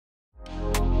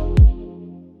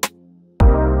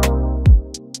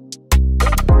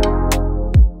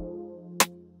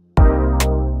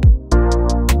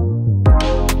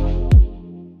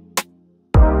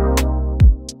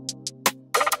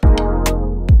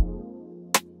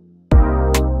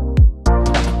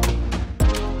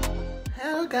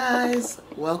guys,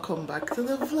 welcome back to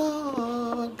the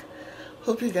vlog.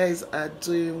 Hope you guys are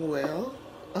doing well.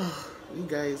 You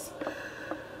guys,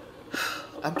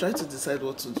 I'm trying to decide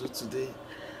what to do today.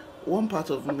 One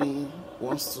part of me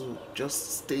wants to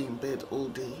just stay in bed all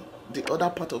day. The other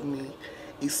part of me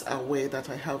is aware that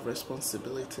I have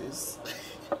responsibilities.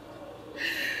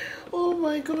 Oh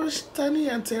my gosh, Tani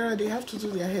and Tara, they have to do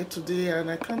their hair today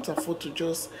and I can't afford to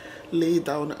just lay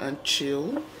down and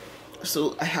chill.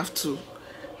 So I have to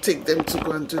take them to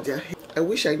go and do their hair. I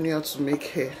wish I knew how to make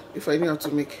hair. If I knew how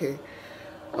to make hair,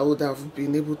 I would have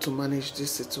been able to manage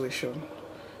this situation.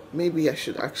 Maybe I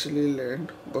should actually learn,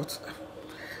 but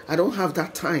I don't have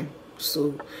that time.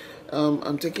 So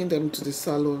I'm taking them to the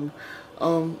salon.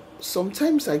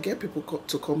 Sometimes I get people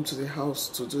to come to the house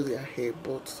to do their hair,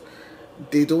 but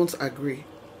they don't agree.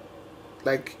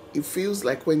 Like, it feels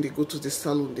like when they go to the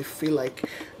salon, they feel like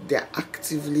they're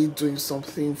actively doing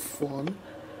something fun.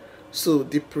 So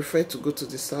they prefer to go to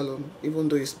the salon, even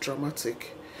though it's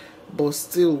dramatic. But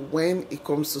still, when it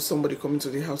comes to somebody coming to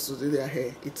the house to do their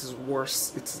hair, it is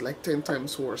worse. It's like 10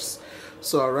 times worse.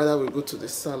 So I'd rather we go to the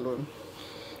salon.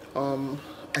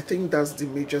 I think that's the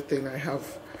major thing I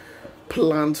have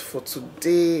planned for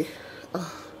today.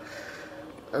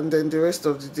 And then the rest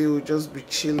of the day will just be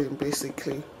chilling,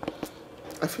 basically.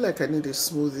 I feel like I need a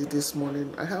smoothie this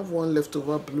morning. I have one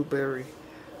leftover blueberry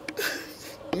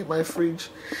in my fridge.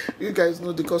 You guys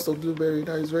know the cost of blueberry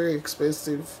now is very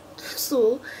expensive.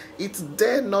 So it's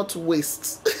dare not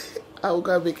waste. I'll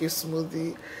go make a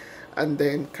smoothie and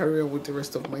then carry on with the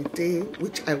rest of my day,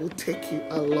 which I will take you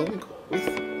along with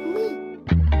me.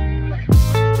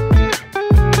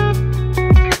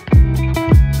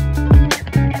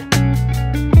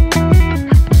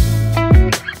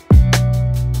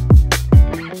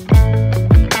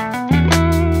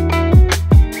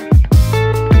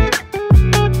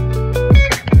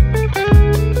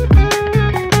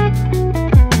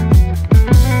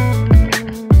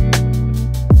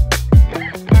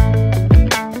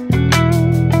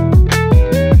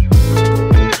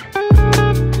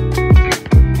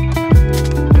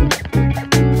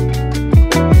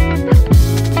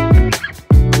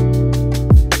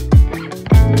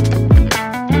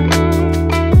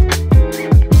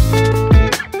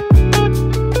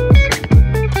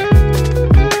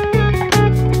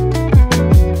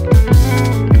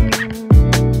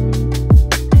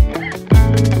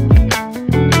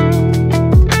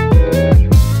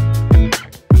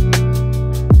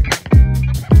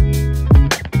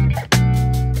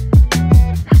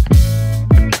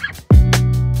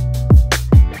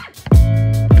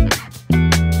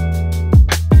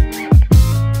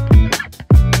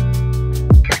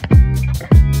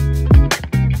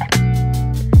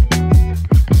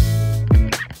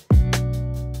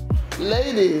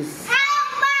 Ladies, where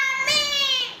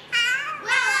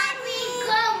are we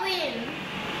going?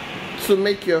 To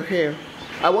make your hair,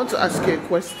 I want to ask you a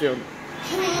question.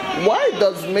 Why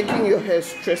does making your hair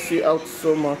stress you out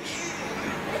so much?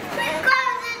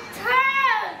 Because it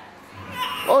hurts.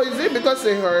 Oh, is it because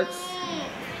it hurts?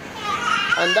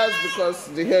 And that's because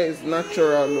the hair is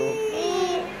natural.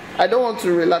 No? I don't want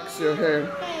to relax your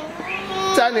hair.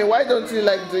 Tani, why don't you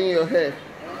like doing your hair?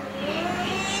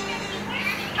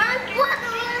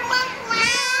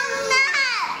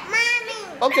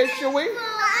 Okay, should we?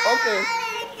 Okay.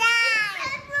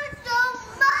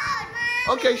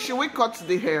 Okay, should we cut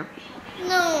the hair?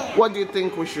 No. What do you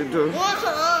think we should do? Just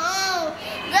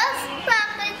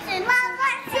pack it into.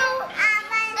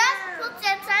 Just put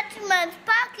attachments,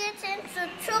 pack it into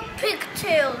 2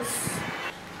 pigtails.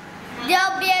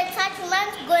 There'll be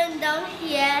attachments going down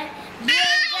here.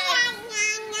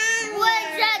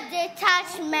 Where's the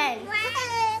attachment?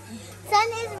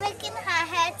 Sunny's making her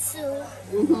hair too.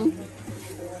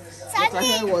 But her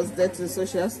hair was dirty, so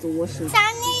she has to wash it.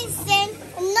 Sunny is saying,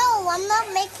 no, I'm not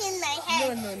making my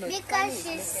hair. No. Because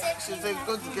she's sick. She's a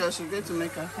good girl. She's going to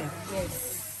make her hair. Yes.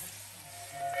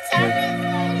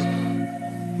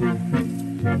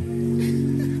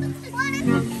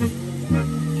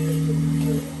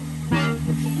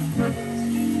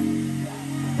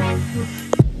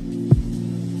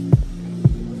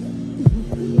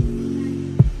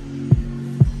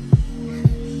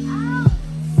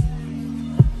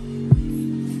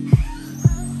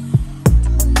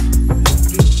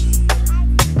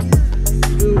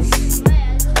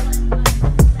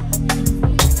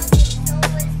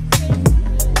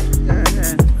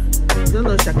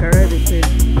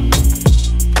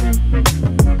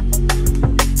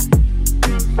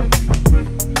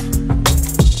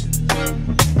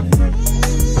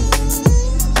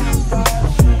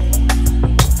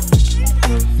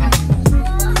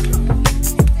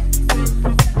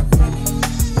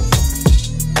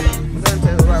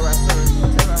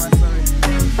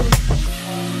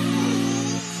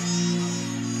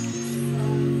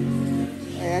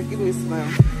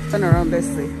 smile. Turn around, let's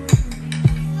see.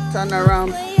 Turn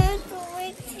around.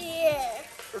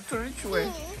 To reach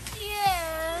where?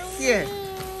 Here.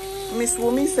 Miss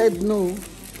Wumi said no.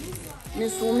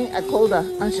 Miss Wumi, I called her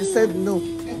and she said no.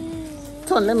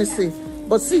 Turn, let me see.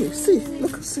 But see,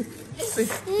 look, see.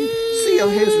 See your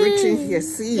hair is reaching here.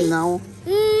 See now.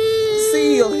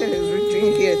 See your hair is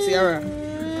reaching here, Tiara.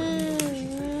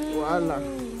 Voila.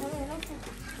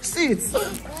 See it.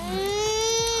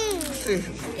 See.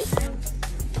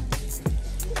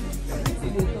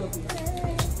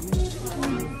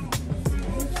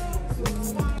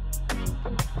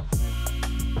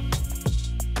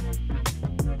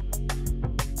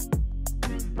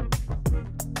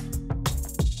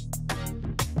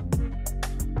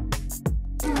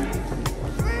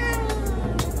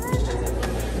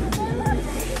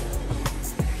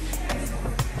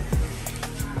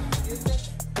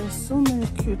 So many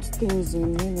cute things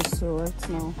in Minnesota right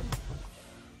now.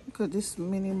 Look at this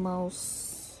Minnie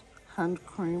Mouse hand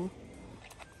cream.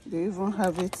 They even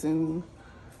have it in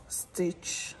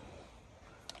Stitch.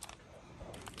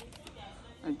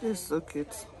 I guess so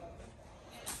cute.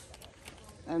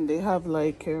 And they have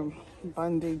like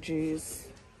bandages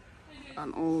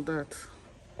and all that.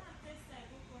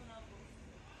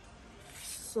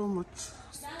 So much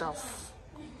stuff.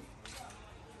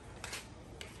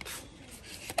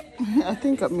 I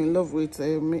think I'm in love with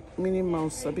a Minnie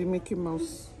Mouse, a Mickey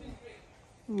Mouse.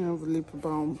 I have lip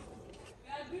balm.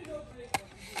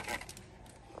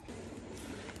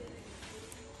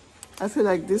 I feel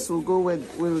like this will go with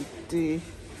the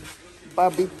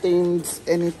Barbie themed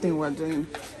anything we're doing.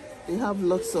 They have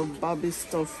lots of Barbie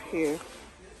stuff here.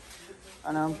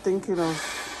 And I'm thinking of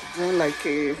doing like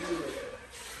a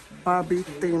Barbie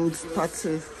themed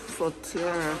party for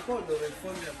Tiara.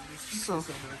 So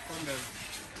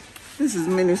this is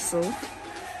Minnesota.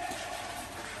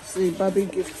 See, Barbie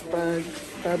gift bag,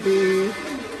 Barbie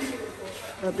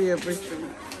everything.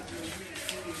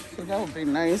 So that would be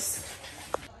nice.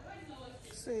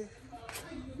 See,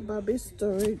 Barbie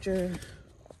storage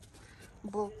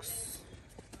box.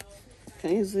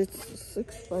 Can use it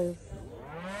 6'5".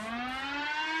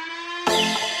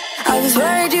 I was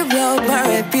worried you blow up my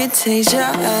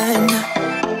reputation,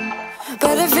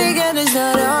 but I figured it's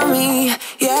not on me.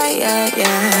 Yeah.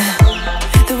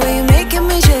 The way you're making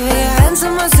me shiver, your hands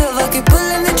on myself, I keep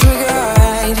pulling the trigger,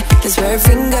 alright. This very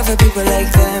finger for people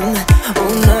like them.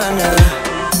 Oh no.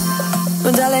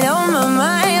 Well, darling, on my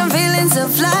mind, I'm feeling so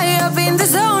fly up in the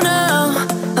zone now.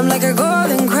 I'm like a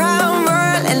golden crown,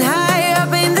 whirling high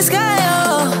up in the sky.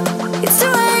 Oh, it's the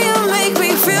way you make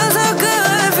me feel so good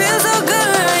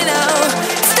right now.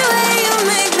 It's the way you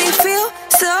make me feel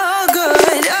so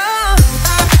good. Oh.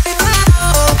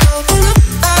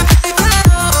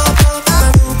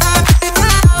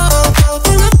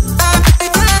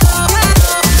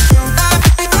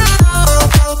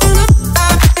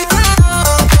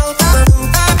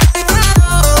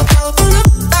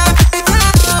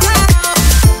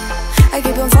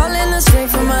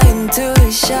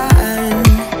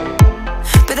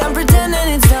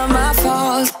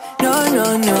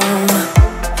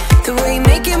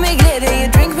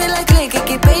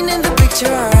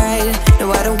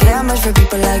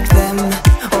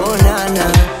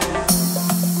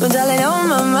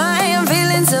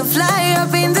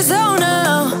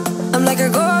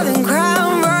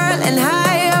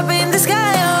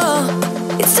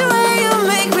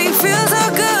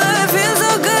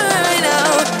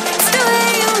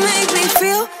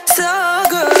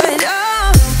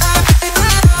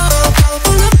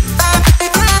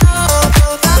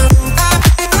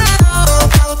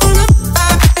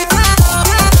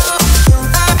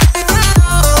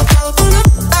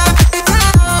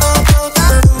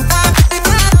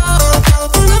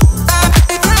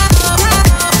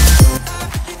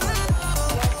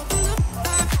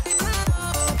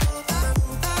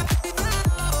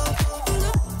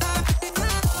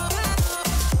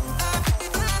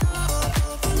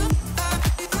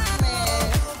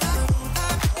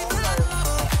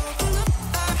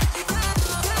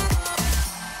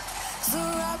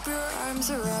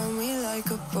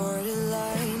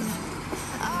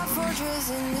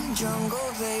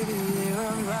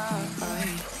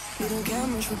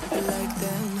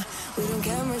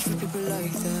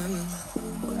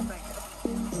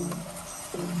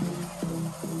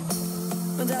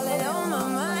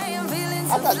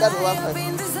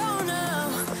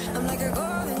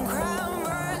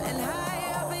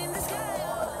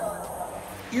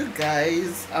 You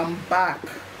guys, I'm back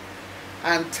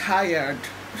and tired.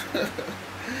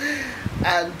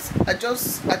 And I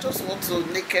just want to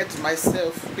naked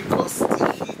myself because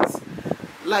the heat,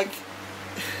 like,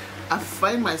 I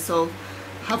find myself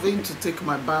having to take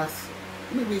my bath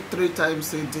maybe 3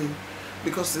 times a day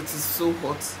because it is so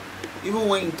hot. Even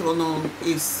when you turn on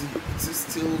AC, it is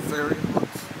still very hot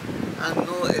and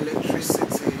no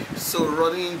electricity, so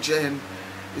running gen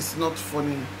is not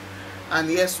funny. And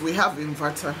yes, we have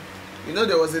inverter. You know,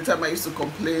 there was a time I used to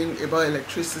complain about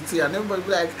electricity and everybody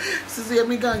be like, Sisi, let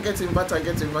me go and get inverter,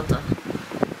 get inverter.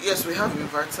 Yes, we have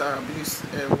inverter, please,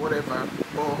 whatever,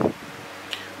 but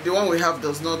the one we have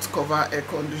does not cover air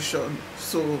condition,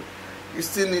 so you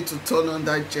still need to turn on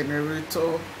that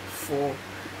generator for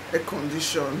air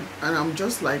condition. And I'm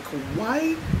just like,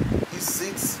 why is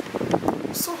it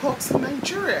so hot in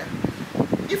Nigeria?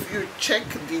 If you check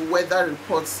the weather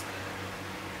reports,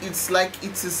 it's like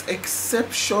it is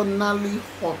exceptionally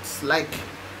hot, like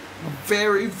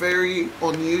very, very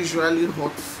unusually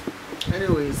hot.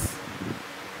 Anyways,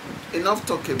 enough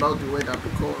talk about the weather,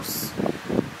 because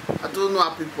I don't know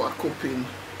how people are coping.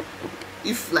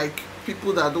 If like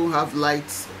people that don't have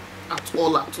lights at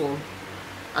all, at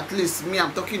least me,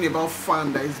 I'm talking about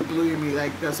fan that is blowing me.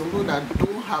 Like there's some people that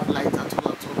don't have light at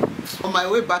all. On my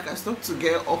way back, I stopped to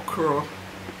get okra.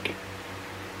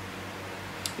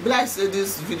 But I say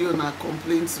this video na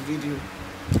complaints video.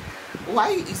 Why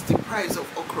is the price of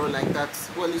okra like that?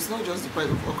 Well, it's not just the price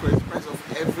of okra, it's the price of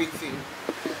everything.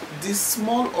 This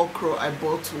small okra I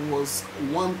bought was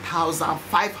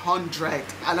 1,500,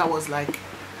 and I was like,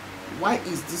 why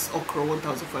is this okra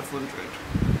 1,500?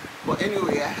 But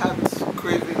anyway, I had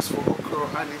cravings for okra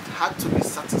and it had to be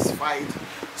satisfied,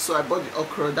 so I bought the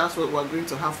okra. That's what we're going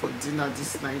to have for dinner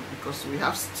this night, because we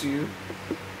have stew.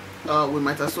 We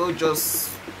might as well just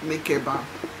make eba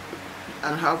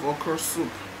and have okra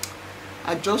soup.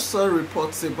 I just saw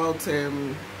reports about I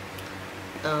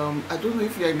don't know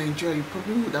if you're in Nigeria, you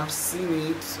probably would have seen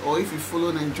it, or if you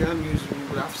follow Nigerian news, you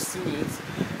would have seen it.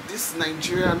 This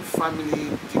Nigerian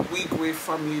family, the Weekly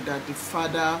family, that the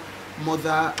father,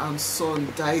 mother and son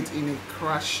died in a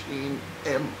crash in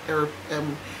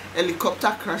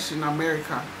helicopter crash in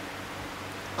America.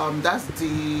 That's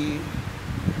the,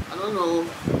 I don't know,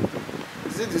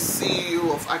 is it the CEO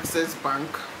of Access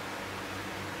Bank?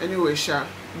 Anyway,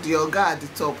 the Oga at the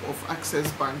top of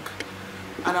Access Bank.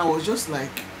 And I was just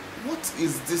like, what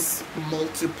is this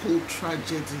multiple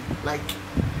tragedy? Like,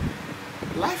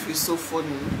 life is so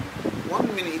funny.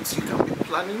 1 minute you can be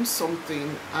planning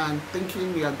something and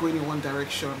thinking you are going in one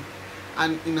direction,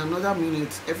 and in another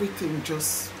minute everything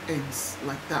just ends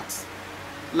like that.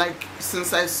 Like,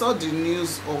 since I saw the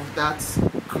news of that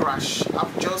crash,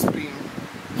 I've just been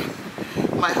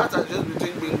my heart has just been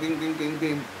doing bing bing bing bing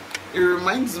bing. It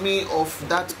reminds me of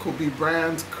that Kobe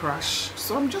Bryant crash.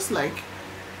 So I'm just like,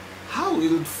 how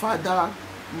will father,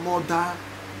 mother,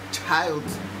 child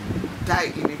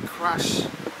die in a crash?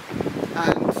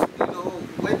 And you know,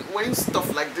 when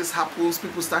stuff like this happens,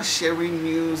 people start sharing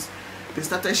news. They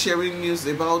started sharing news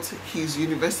about his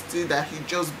university that he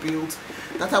just built,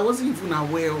 that I wasn't even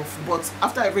aware of. But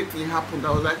after everything happened,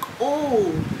 I was like,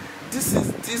 oh, this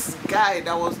is this guy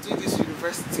that was doing this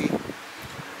university,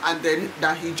 and then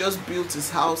that he just built his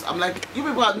house. I'm like, you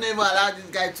people have never allowed this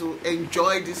guy to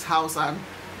enjoy this house, and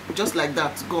just like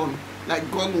that, gone, like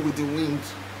gone with the wind.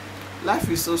 Life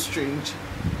is so strange.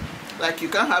 Like, you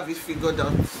can't have it figured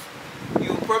out.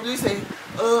 You probably say,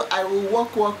 oh, I will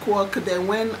work, then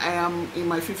when I am in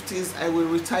my 50s, I will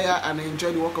retire and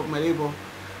enjoy the work of my labor.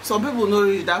 Some people don't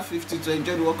reach that 50 to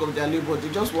enjoy the work of their labor. They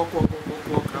just work, and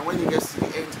when it gets to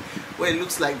the end, where it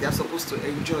looks like they're supposed to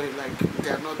enjoy, like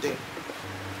they are not there.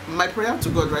 My prayer to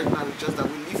God right now is just that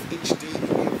we live each day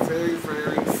in a very,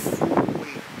 very full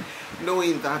way,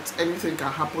 knowing that anything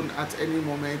can happen at any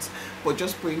moment, but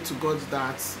just praying to God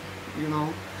that, you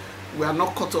know, we are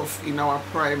not cut off in our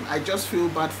prime. I just feel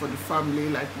bad for the family,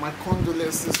 like my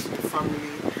condolences to the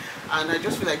family. And I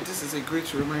just feel like this is a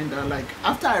great reminder. Like,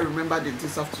 after I remembered it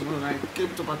this afternoon, I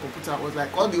came to my computer, I was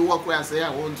like, all the work where I say I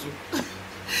want to.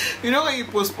 You know when you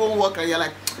postpone work and you're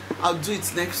like, I'll do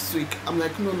it next week. I'm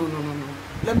like, no.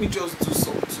 Let me just do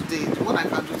some today. The one I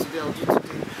can't do today, I'll do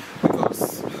today.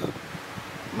 Because,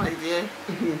 my dear,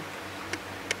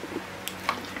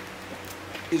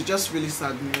 it's just really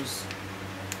sad news.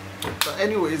 But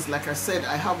anyways, like I said,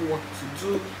 I have work to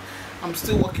do. I'm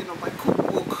still working on my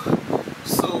cookbook.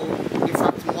 So, in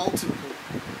fact, multiple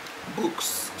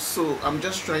books. So I'm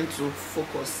just trying to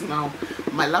focus now.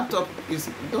 My laptop is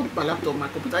not my laptop, my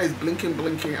computer is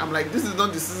blinking. I'm like, this is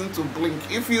not the season to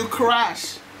blink. If you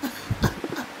crash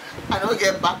I don't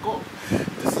get back up,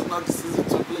 this is not the season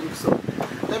to blink. So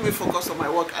let me focus on my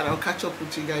work and I'll catch up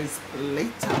with you guys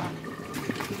later.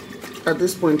 At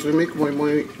this point, we make more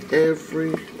money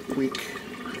every week.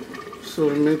 So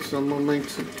we made some more money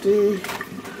today.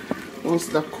 Once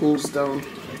that cools down,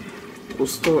 we'll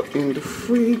store in the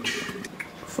fridge.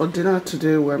 For dinner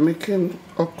today, we're making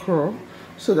okra.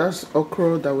 So that's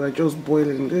okra that we're just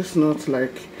boiling. This is not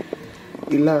like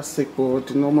elastic or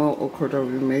the normal okra that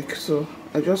we make. So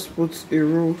I just put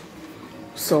iru,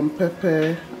 some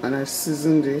pepper, and I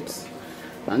seasoned it.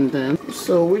 And then,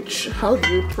 how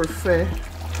do you prefer?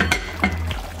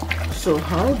 So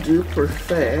how do you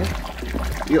prefer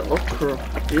your okra?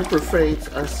 Do you prefer it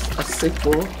as a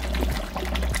sepo,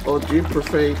 or do you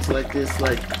prefer it like this,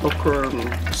 like okra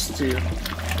stew?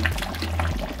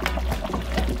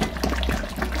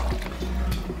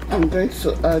 I'm going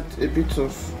to add a bit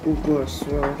of ugu as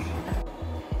well.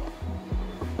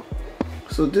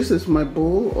 So this is my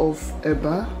bowl of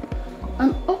eba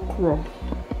and okra.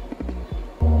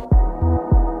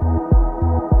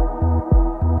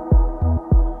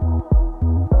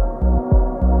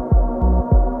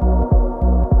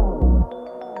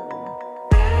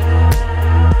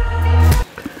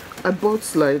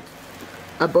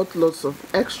 I bought lots of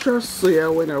extra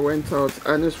soya when I went out,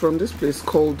 and it's from this place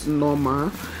called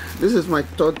Norma. This is my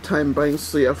third time buying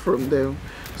soya from them.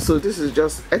 So this is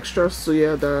just extra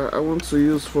soya that I want to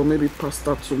use for maybe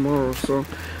pasta tomorrow. So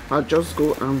I'll just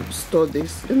go and store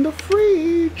this in the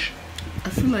fridge. I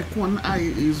feel like one eye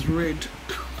is red.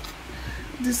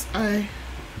 This eye.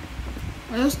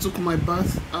 I just took my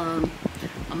bath and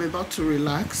I'm about to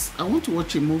relax. I want to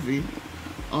watch a movie.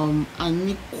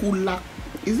 Anikula,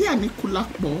 is it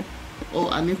Anikulakbo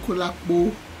or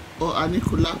Anikulakbo or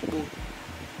Anikulakbo?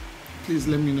 Please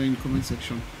let me know in the comment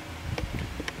section.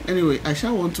 Anyway, I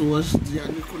shall want to watch the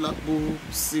Anikulakbo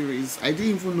series. I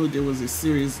didn't even know there was a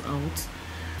series out.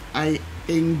 I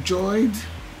enjoyed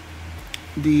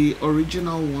the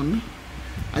original one.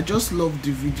 I just love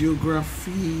the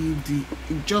videography,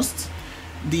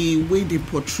 the way they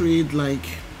portrayed, like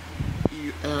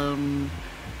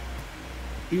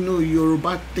you know,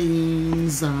 Yoruba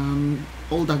things and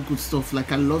all that good stuff.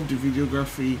 Like I love the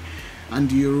videography and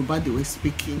the Yoruba they were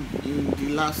speaking in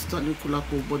the last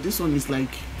Anikulapo, but this one is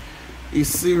like a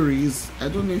series. I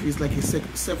don't know if it's like a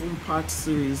 7-part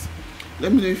series.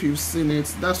 Let me know if you've seen it.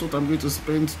 That's what I'm going to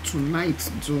spend tonight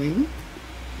doing.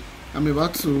 I'm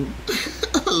about to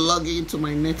log into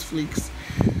my Netflix,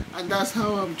 and that's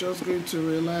how I'm just going to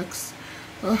relax.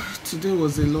 Today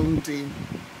was a long day.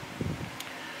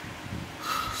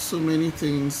 So many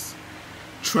things,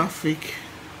 traffic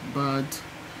bad,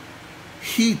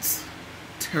 heat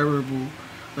terrible,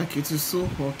 like it is so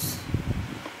hot.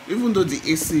 Even though the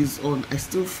AC is on, I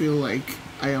still feel like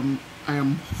I am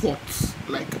hot,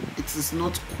 like it is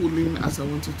not cooling as I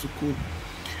wanted to cool.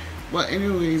 But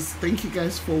anyways, thank you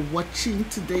guys for watching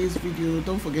today's video.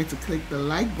 Don't forget to click the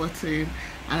like button,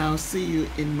 and I'll see you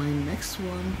in my next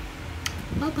one.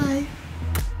 Bye bye.